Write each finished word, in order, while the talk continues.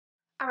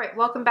Alright,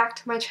 welcome back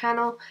to my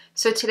channel.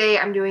 So today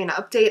I'm doing an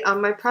update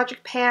on my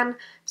project pan.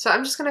 So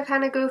I'm just going to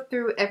kind of go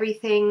through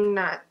everything,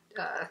 not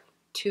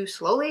too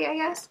slowly, I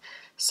guess.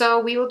 So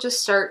we will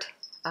just start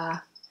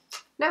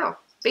now.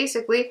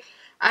 Basically,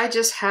 I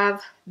just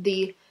have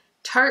the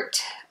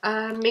Tarte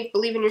Make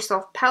Believe in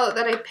Yourself palette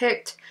that I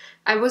picked.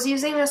 I was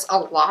using this a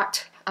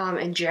lot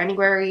in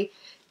January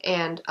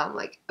and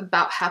like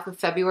about half of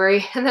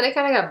February, and then I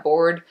kind of got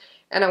bored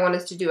and I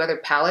wanted to do other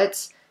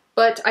palettes.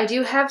 But I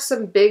do have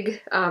some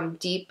big,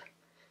 deep,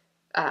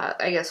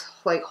 I guess,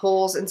 like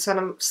holes in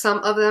some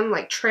of them,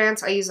 like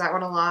Trance, I use that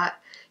one a lot.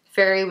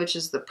 Fairy, which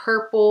is the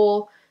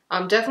purple.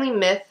 Definitely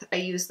Myth, I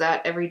use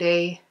that every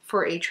day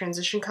for a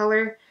transition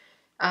color.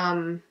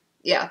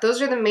 Yeah,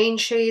 those are the main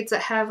shades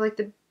that have like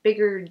the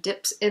bigger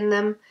dips in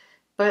them.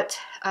 But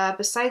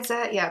besides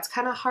that, yeah, it's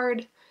kind of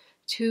hard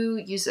to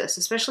use this,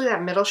 especially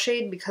that middle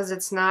shade because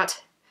it's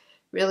not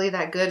really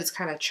that good. It's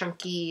kind of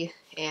chunky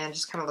and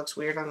just kind of looks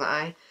weird on the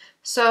eye.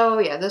 So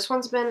yeah, this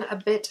one's been a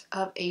bit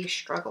of a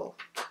struggle.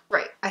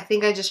 Right, I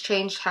think I just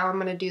changed how I'm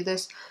going to do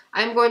this.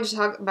 I'm going to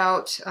talk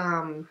about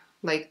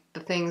like the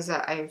things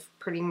that I've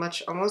pretty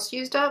much almost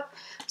used up.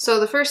 So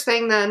the first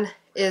thing then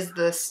is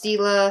the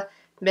Stila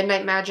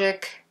Midnight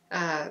Magic,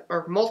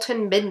 or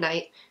Molten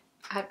Midnight.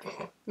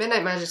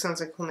 Midnight Magic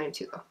sounds like a cool name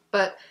too though.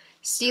 But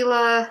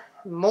Stila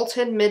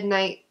Molten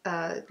Midnight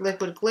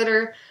Liquid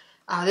Glitter.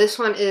 This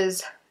one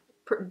is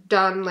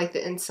done, like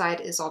the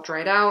inside is all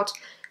dried out.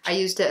 I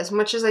used it as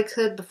much as I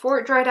could before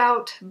it dried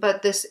out,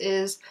 but this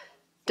is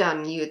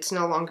done. It's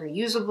no longer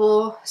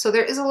usable. So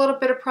there is a little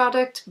bit of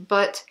product,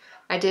 but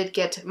I did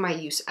get my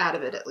use out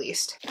of it at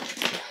least.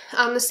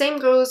 The same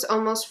goes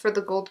almost for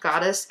the Gold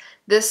Goddess.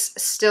 This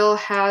still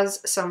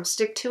has some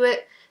stick to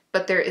it,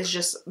 but there is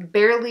just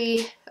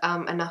barely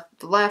enough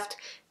left.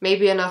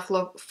 Maybe enough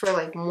look for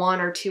like 1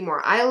 or 2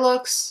 more eye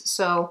looks.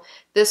 So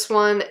this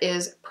one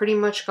is pretty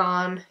much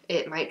gone.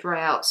 It might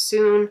dry out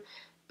soon,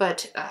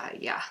 but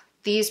yeah.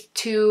 These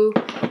 2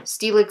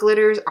 Stila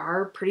glitters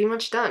are pretty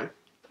much done.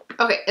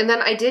 Okay, and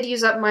then I did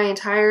use up my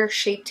entire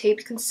Shape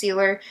Tape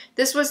concealer.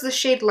 This was the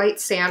shade Light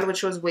Sand,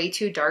 which was way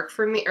too dark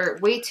for me, or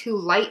way too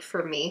light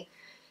for me.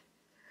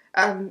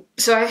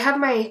 So I have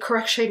my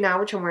correct shade now,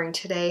 which I'm wearing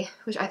today,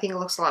 which I think it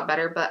looks a lot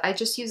better, but I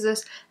just use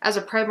this as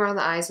a primer on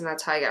the eyes, and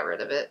that's how I got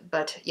rid of it.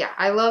 But yeah,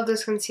 I love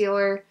this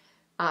concealer,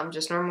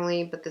 just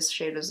normally, but this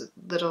shade was a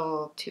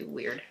little too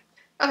weird.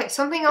 Okay,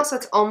 something else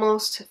that's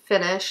almost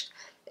finished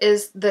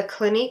is the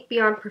Clinique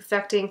Beyond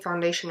Perfecting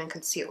Foundation and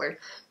Concealer.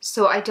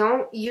 So I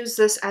don't use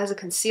this as a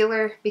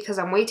concealer because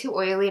I'm way too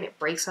oily and it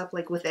breaks up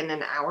like within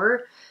an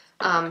hour.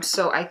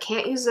 So I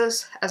can't use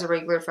this as a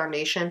regular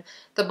foundation.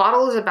 The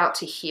bottle is about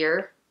to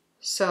here.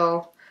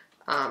 So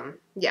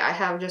yeah, I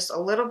have just a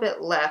little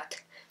bit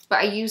left,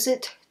 but I use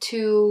it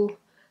to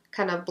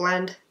kind of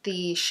blend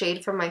the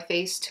shade from my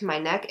face to my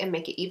neck and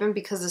make it even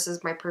because this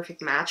is my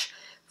perfect match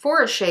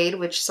for a shade,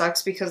 which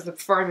sucks because the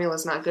formula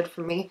is not good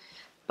for me.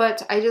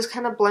 But I just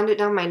kind of blend it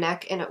down my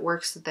neck and it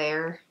works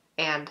there.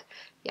 And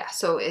yeah,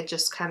 so it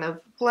just kind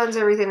of blends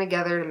everything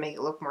together to make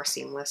it look more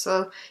seamless.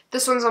 So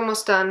this one's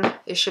almost done.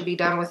 It should be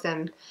done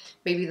within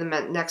maybe the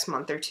next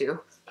month or 2.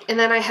 And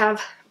then I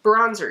have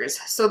bronzers.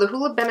 So the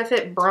Hoola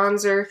Benefit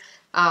bronzer,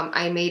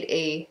 I made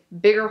a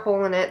bigger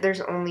hole in it.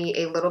 There's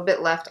only a little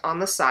bit left on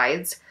the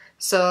sides.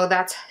 So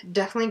that's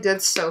definitely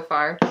good so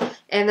far.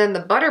 And then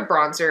the butter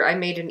bronzer, I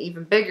made an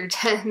even bigger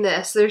dent in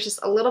this. There's just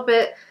a little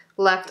bit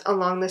left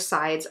along the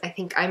sides. I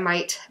think I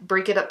might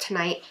break it up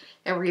tonight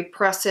and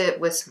repress it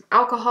with some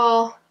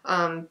alcohol,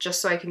 just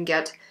so I can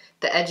get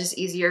the edges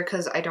easier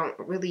because I don't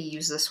really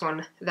use this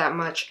one that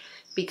much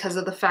because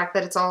of the fact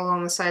that it's all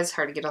along the sides. It's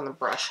hard to get on the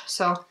brush.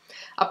 So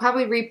I'll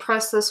probably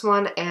repress this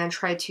one and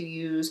try to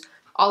use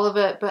all of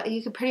it, but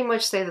you could pretty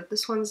much say that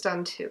this one's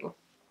done too.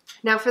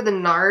 Now for the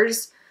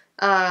NARS,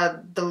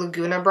 the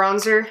Laguna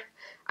bronzer,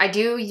 I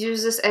do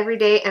use this every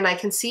day and I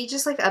can see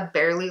just like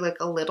barely like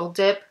a little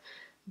dip.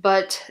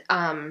 But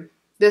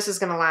this is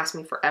going to last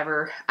me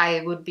forever. I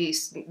would be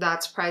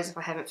not surprised if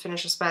I haven't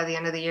finished this by the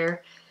end of the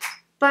year.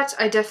 But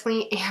I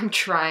definitely am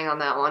trying on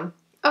that one.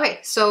 Okay,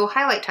 so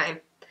highlight time.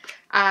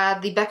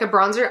 The Becca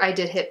bronzer, I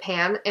did hit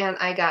pan, and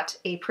I got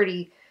a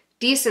pretty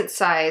decent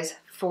size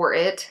for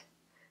it.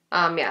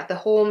 Yeah, the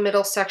whole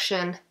middle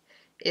section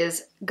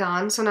is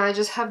gone, so now I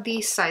just have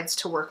these sides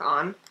to work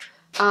on.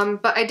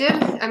 But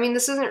I mean,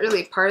 this isn't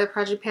really part of the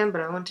project pan,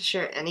 but I want to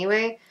share it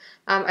anyway.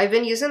 I've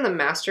been using the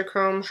Master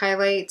Chrome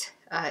highlight.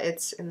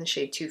 It's in the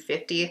shade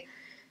 250.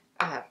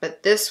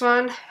 But this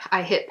one,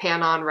 I hit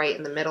pan on right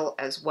in the middle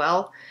as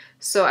well.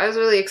 So I was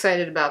really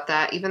excited about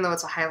that. Even though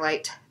it's a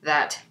highlight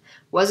that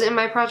wasn't in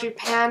my project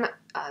pan,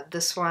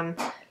 this one,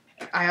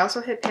 I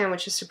also hit pan,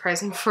 which is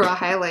surprising for a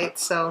highlight.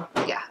 So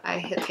yeah, I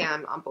hit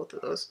pan on both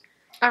of those.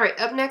 Alright,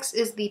 up next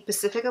is the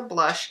Pacifica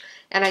blush.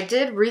 And I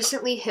did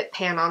recently hit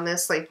pan on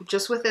this, like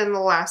just within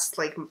the last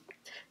like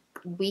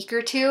week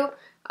or 2.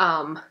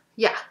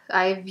 Yeah,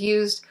 I've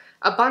used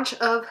a bunch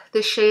of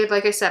the shade.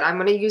 Like I said, I'm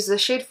going to use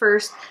this shade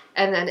first,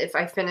 and then if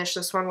I finish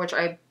this one, which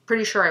I'm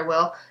pretty sure I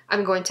will,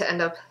 I'm going to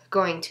end up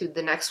going to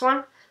the next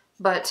one.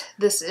 but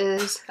this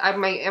is,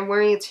 I'm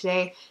wearing it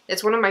today.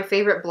 It's one of my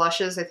favorite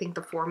blushes. I think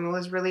the formula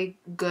is really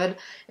good,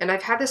 and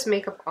I've had this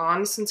makeup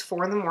on since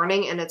 4 in the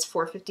morning, and it's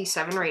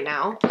 4:57 right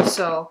now,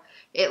 so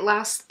it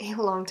lasts a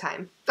long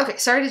time. Okay,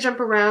 sorry to jump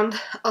around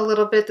a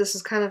little bit. This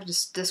is kind of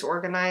just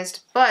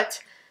disorganized,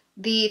 but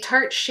the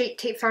Tarte Shape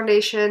Tape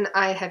Foundation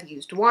I have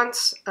used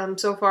once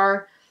so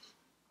far,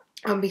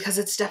 because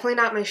it's definitely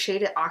not my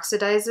shade. It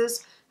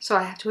oxidizes, so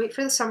I have to wait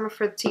for the summer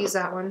to use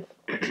that one.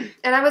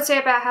 And I would say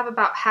I have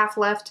about half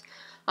left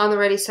on the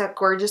Ready Set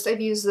Gorgeous.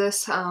 I've used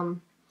this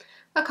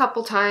a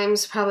couple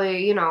times,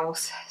 probably, you know,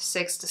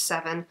 6 to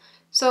 7.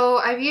 So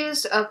I've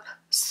used up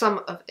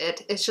some of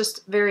it. It's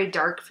just very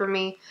dark for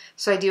me,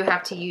 so I do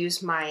have to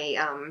use my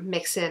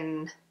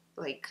mix-in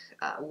like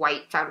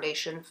white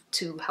foundation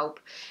to help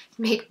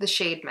make the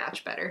shade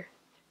match better.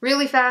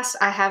 Really fast,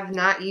 I have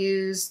not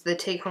used the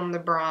Take Home the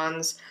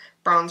bronzer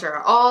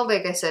at all.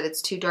 Like I said,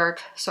 it's too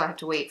dark, so I have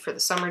to wait for the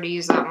summer to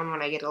use that one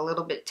when I get a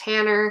little bit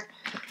tanner.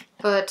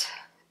 But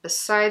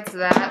besides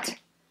that,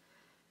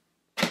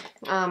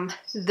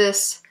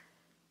 this,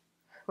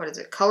 what is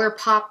it,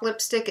 ColourPop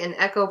lipstick in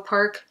Echo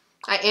Park.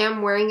 I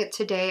am wearing it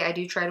today. I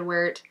do try to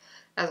wear it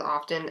as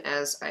often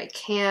as I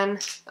can,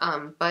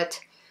 but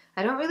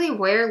I don't really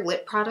wear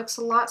lip products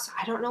a lot, so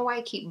I don't know why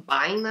I keep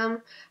buying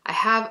them. I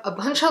have a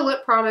bunch of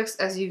lip products,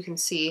 as you can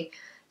see.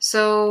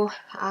 So,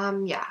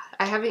 yeah,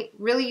 I haven't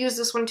really used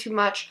this one too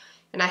much,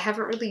 and I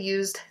haven't really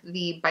used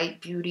the Bite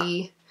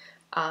Beauty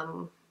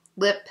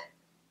lip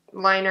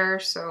liner.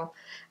 So,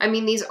 I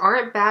mean, these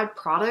aren't bad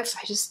products.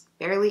 I just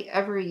barely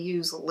ever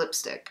use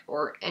lipstick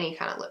or any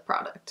kind of lip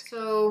product.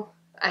 So,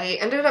 I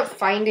ended up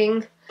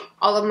finding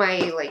all of my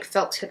like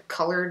felt tip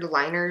colored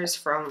liners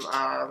from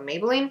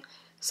Maybelline.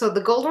 So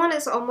the gold one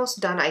is almost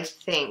done, I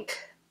think,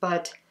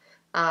 but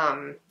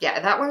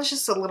yeah, that one's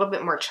just a little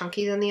bit more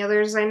chunky than the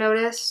others, I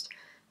noticed.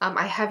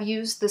 I have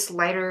used this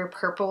lighter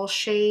purple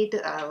shade,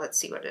 let's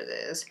see what it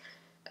is,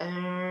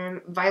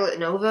 Violet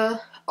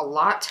Nova, a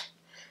lot,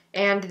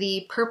 and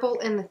the purple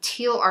and the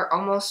teal are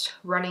almost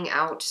running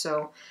out,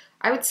 so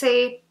I would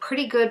say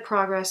pretty good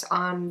progress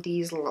on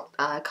these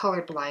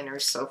colored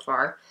liners so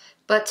far.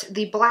 But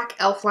the black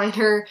e.l.f.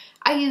 liner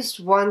I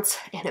used once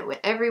and it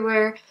went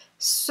everywhere,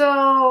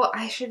 so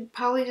I should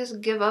probably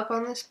just give up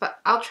on this, but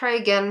I'll try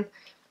again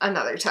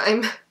another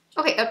time.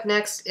 Okay, up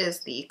next is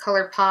the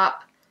ColourPop,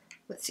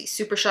 let's see,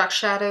 Super Shock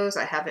Shadows.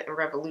 I have it in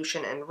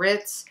Revolution and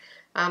Ritz.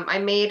 I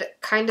made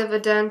kind of a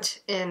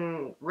dent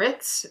in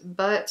Ritz,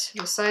 but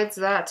besides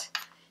that,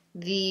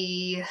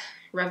 the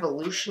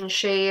Revolution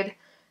shade,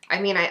 I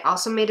mean, I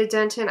also made a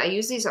dent in. I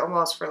use these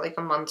almost for like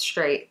a month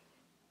straight,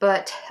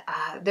 but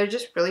they're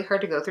just really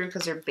hard to go through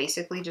because they're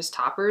basically just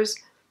toppers.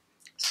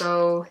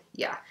 So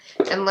yeah,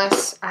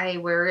 unless I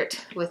wear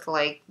it with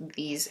like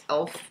these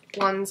e.l.f.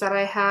 ones that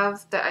I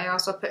have that I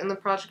also put in the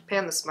project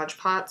pan, the smudge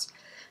pots,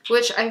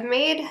 which I've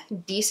made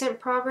decent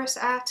progress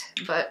at,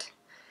 but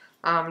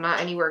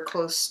not anywhere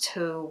close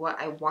to what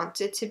I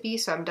want it to be.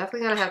 So I'm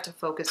definitely gonna have to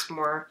focus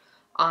more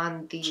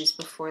on these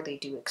before they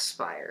do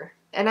expire.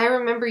 And I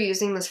remember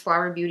using this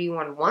Flower Beauty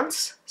one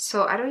once,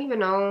 so I don't even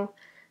know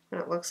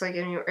what it looks like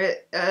anymore.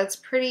 It's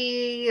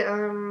pretty,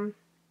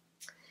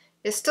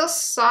 it's still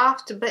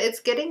soft, but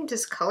it's getting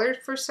discolored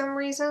for some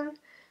reason.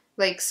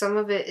 Like, some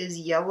of it is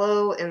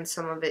yellow and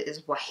some of it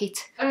is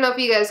white. I don't know if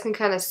you guys can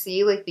kind of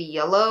see, like, the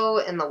yellow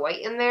and the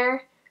white in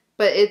there,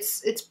 but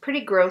it's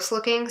pretty gross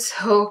looking,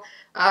 so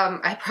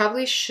I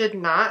probably should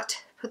not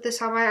put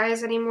this on my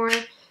eyes anymore.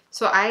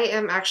 So I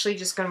am actually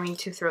just going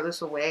to throw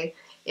this away.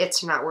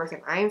 It's not worth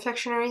an eye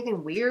infection or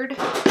anything weird.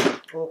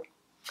 Oh.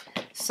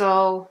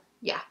 So,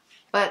 yeah.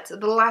 But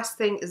the last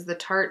thing is the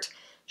Tarte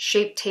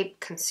Shape Tape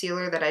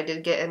Concealer that I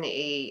did get in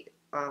a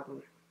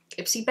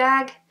Ipsy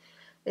bag.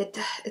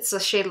 It's a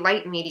shade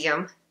Light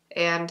Medium,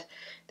 and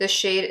this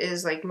shade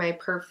is like my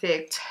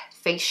perfect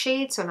face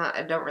shade, so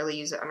I don't really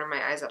use it under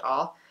my eyes at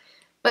all.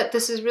 But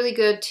this is really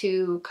good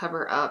to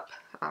cover up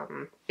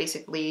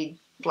basically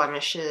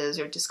blemishes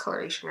or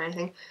discoloration or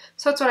anything.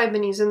 So that's what I've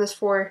been using this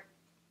for.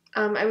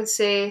 I would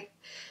say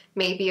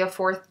maybe a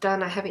 4th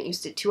done. I haven't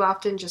used it too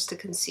often, just to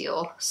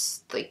conceal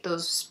like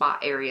those spot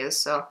areas,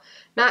 so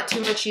not too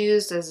much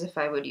used as if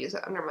I would use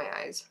it under my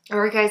eyes.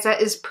 Alright guys,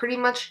 that is pretty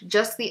much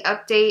just the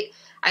update.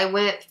 I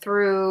went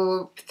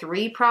through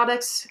 3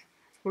 products,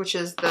 which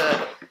is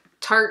the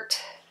Tarte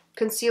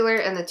concealer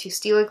and the 2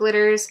 Stila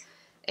glitters,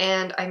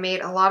 and I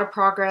made a lot of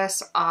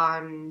progress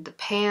on the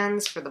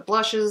pans for the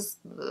blushes,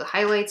 the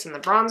highlights, and the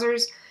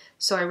bronzers.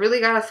 So I really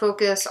gotta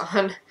focus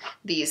on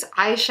these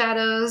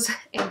eyeshadows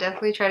and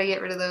definitely try to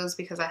get rid of those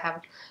because I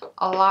have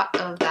a lot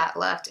of that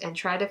left, and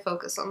try to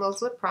focus on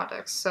those lip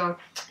products. So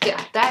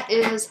yeah, that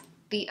is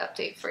the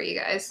update for you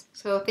guys.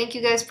 So thank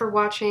you guys for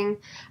watching.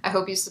 I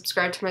hope you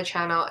subscribe to my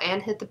channel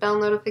and hit the bell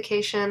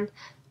notification.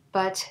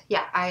 But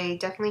yeah, I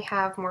definitely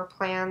have more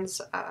plans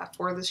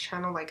for this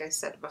channel, like I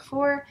said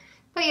before.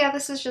 But yeah,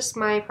 this is just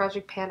my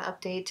Project Pan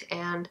update,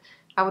 and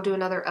I will do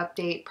another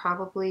update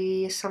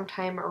probably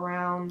sometime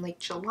around like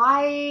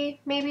July,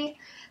 maybe.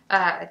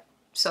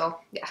 So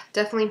yeah,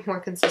 definitely more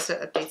consistent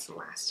updates than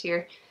last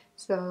year.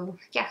 So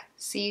yeah,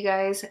 see you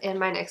guys in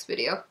my next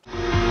video.